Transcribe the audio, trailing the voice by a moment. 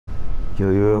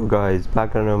Yo guys,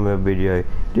 back on another video.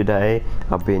 Today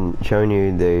I've been showing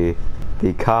you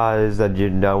the cars that you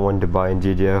don't want to buy in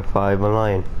Gta5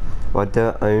 online, what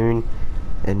they own,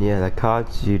 and yeah, the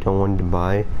cars you don't want to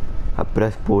buy. I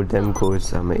press bought them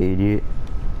because I'm an idiot.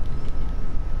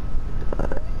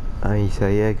 So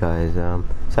yeah guys,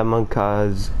 some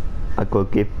cars I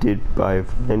got gifted by a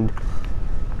friend.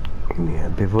 Yeah,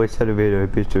 before I start the video,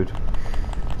 please do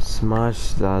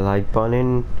smash the like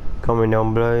button, comment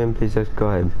down below, and please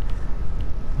subscribe.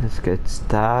 Let's get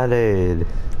started.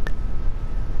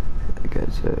 Okay,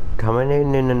 so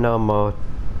coming in the number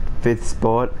 5th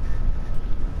spot.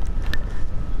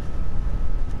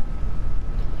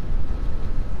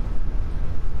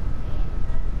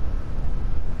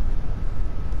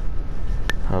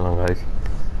 Hold on guys.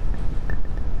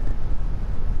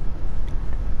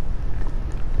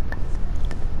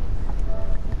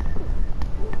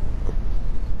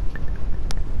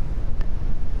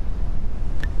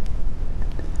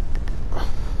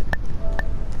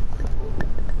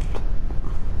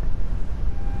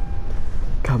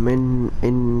 Coming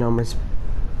in number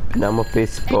 5th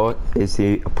spot is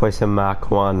the Pussy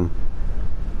Mark 1.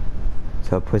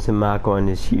 So Pussy Mark 1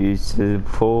 is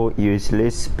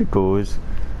useless because,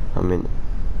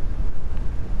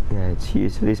 it's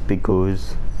useless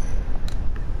because,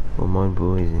 well, my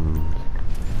boys and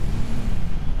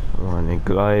one, it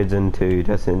glides, and 2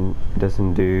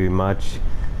 doesn't do much.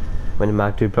 When the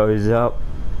Mark 2 blows up,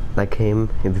 like him,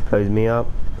 if he blows me up,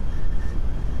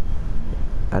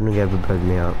 I don't get if it blows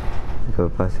me up. I go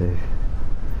passive.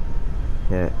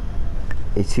 Yeah,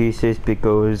 it's useless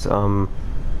because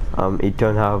it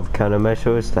don't have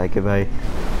countermeasures. Like if I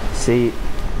see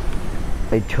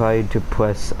I try to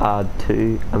press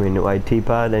R2, right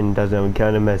T-pad, and it doesn't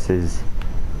have countermeasures.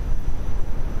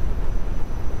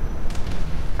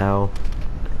 Ow.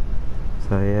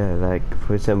 So yeah, like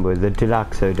for example, the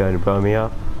Deluxo don't blow me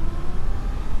up.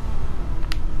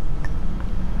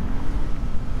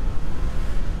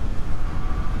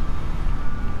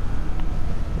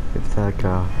 If that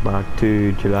Mark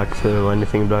 2, Deluxo, or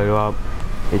anything blow you up,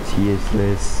 it's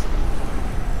useless.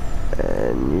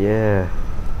 And yeah.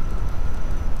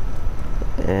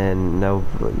 And the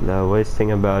worst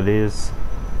thing about it is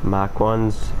Mark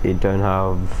 1s, it don't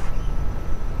have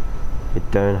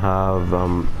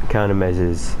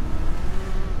countermeasures.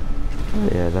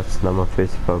 Yeah, that's number 5th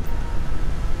spot.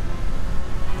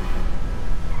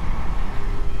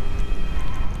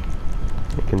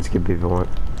 You can skip if you want.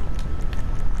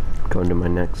 Go on to my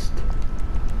next.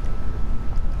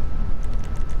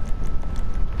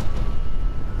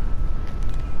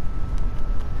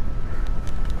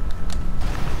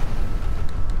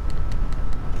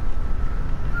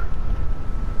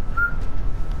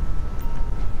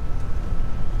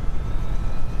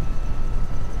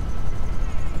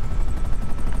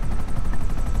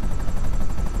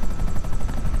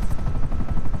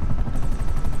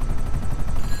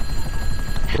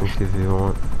 If you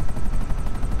want.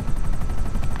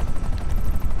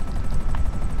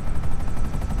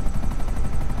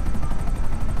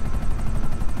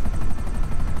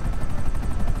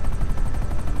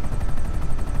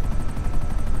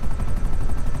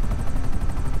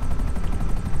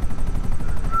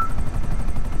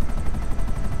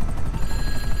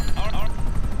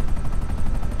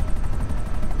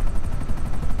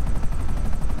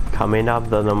 Coming up,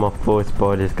 the number 4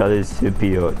 spot is got this super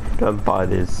yacht. Don't buy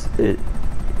this. It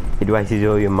wastes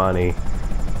all your money.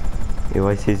 It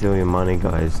wastes all your money,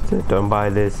 guys. Don't buy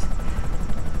this.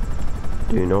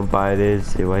 Do not buy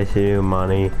this. It wastes your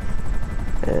money.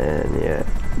 And yeah,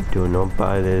 do not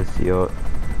buy this yacht.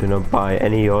 Do not buy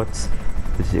any yachts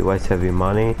because it wastes your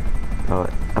money.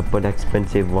 I bought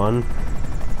expensive one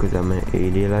because I'm an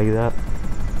idiot like that.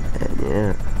 And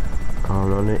yeah, I'm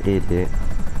not an idiot.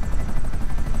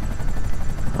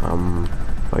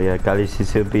 Oh yeah, Galaxy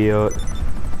Super Yacht.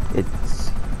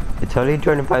 It's only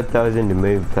 25,000 to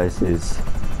move places.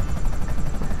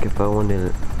 Like if I want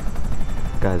to,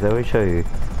 guys, I will show you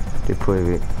to prove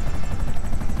it.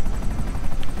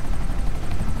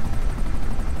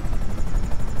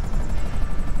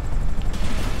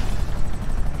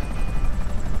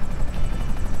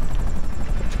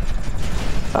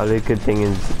 The good thing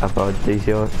is about this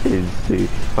yacht is the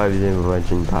 5%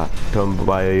 prevention part. Don't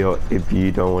buy a yacht if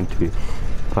you don't want to.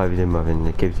 5% prevention,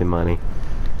 it gives you money.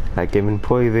 Like even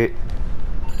prove it.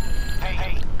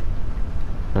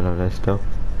 Hello, let's go.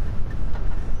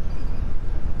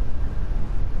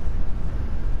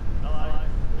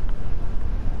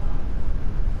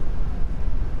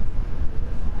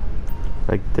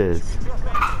 Like this.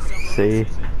 See?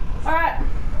 Alright.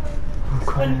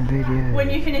 when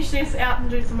you finish this, out and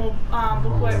do some more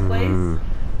bookwork, please.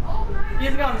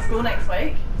 You're going to school next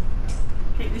week.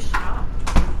 Keep this sharp.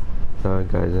 Sorry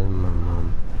guys, that's my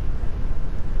mum.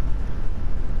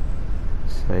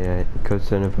 So yeah, it costs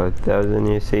 25,000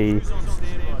 you see.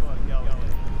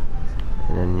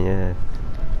 And then yeah.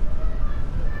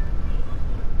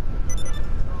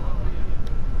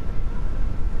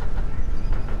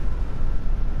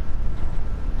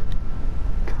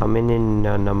 Coming in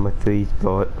number 3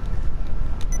 spot.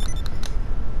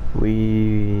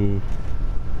 We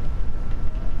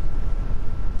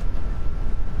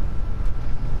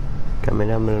coming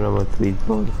in number 3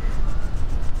 spot.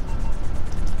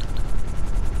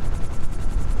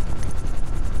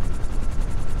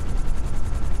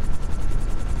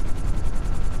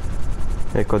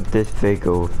 I got this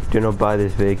vehicle. Do not buy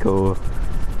this vehicle.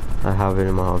 I have it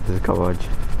in my office garage.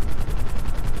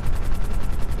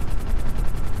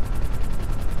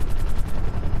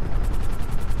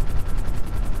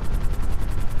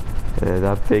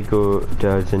 That vehicle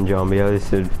does in zombie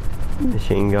listed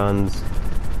machine guns.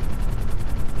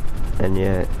 And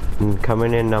yeah,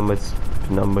 coming in number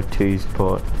 2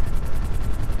 spot.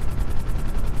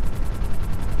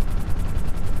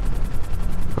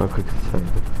 I'll quickly say.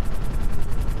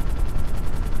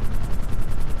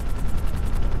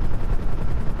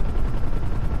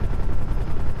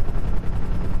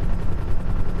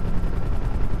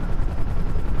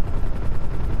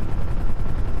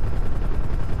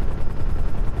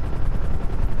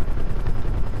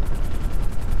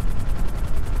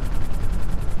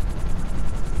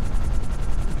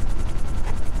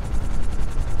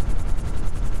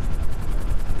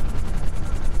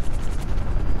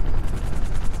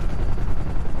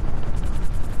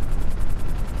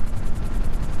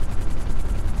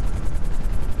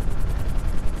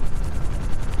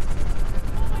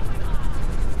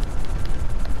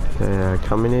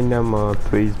 Coming in number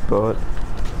 3 spot.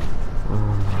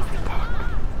 Oh fuck.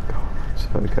 God.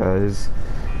 So guys.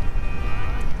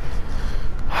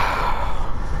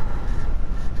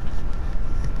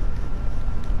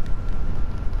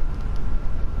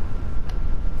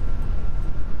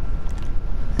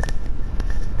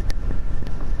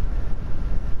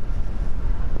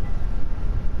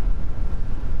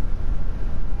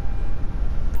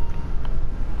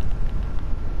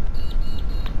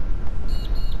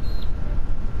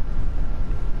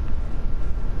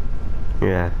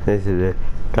 Yeah, this is it.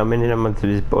 Coming in number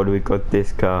 3 spot, we got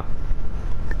this car.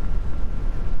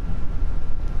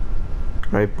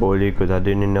 I bought it because I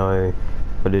didn't know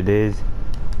what it is,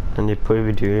 and it put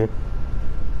it to you.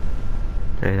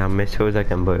 And I miss those, I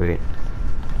can buy it.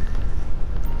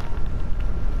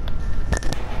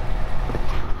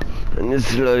 And it's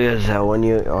slow as hell when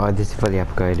you. Oh, this is fully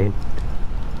upgraded.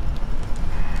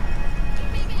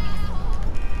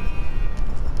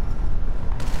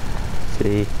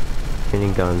 See?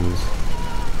 Mini guns.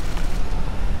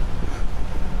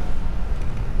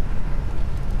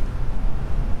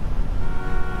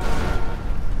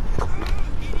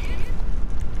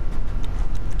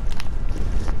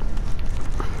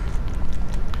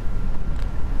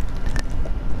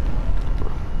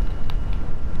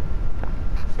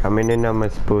 Coming in on my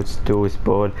sports tool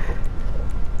sport.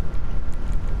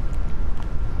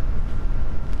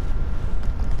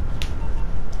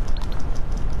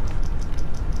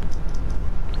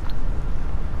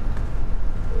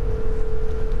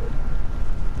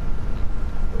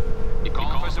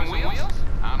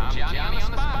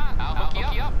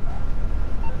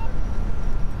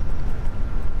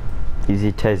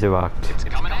 Easy Tesseract. It's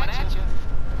coming at you.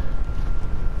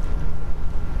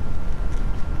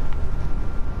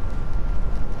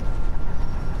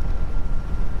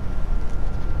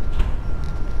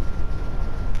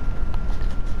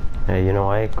 Yeah, you know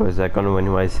why? Because they're gonna win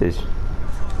races.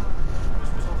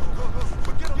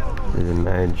 It's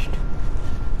merged.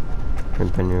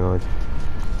 Company road.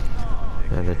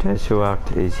 Yeah, the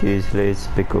Tesseract is useless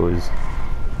because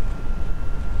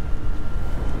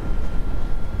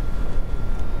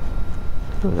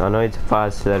I know it's a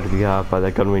fast electric car, but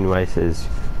they can win races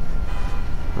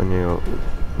when you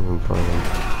buy them.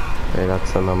 Okay,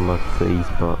 that's the number 3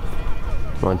 spot.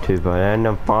 1, 2, but and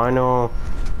the final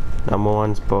number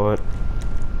 1 spot.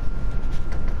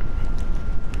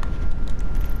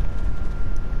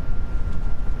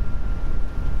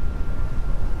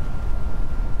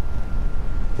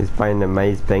 Is playing the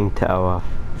Maze Bank Tower.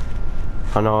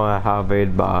 I know I have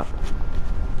it, but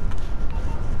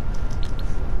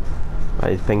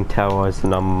I think Tower is the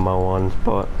number 1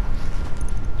 spot.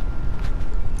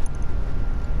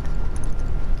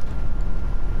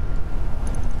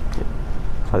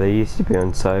 Oh, they used to be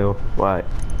on sale. Wait,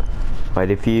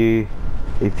 if you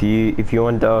if you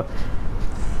want the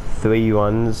 3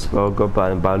 ones, well, go buy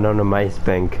them, but not a Maze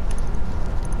Bank.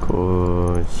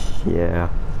 Cause yeah,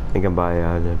 you can buy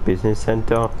the business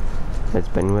center. That's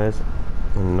Benwest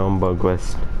and non-bug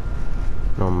west,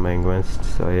 non-main west.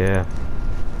 So yeah,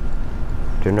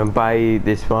 do not buy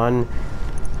this one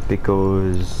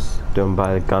because don't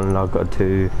buy the gun locker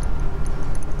 2.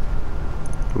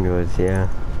 Because yeah.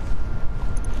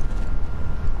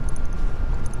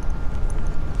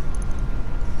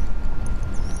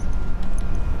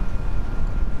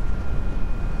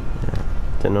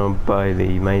 Do not buy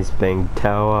the Maze Bank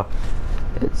Tower.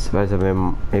 It's supposed to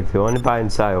be, if you want to buy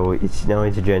and sale, it's now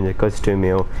into join, it costs 2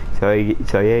 mil. So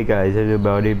yeah guys, that's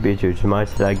about it. Be sure to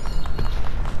smash like.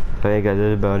 So yeah guys,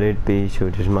 that's about it. Be sure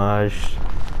to smash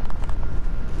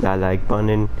that like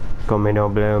button, comment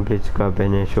down below, and please subscribe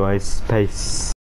and enjoy space.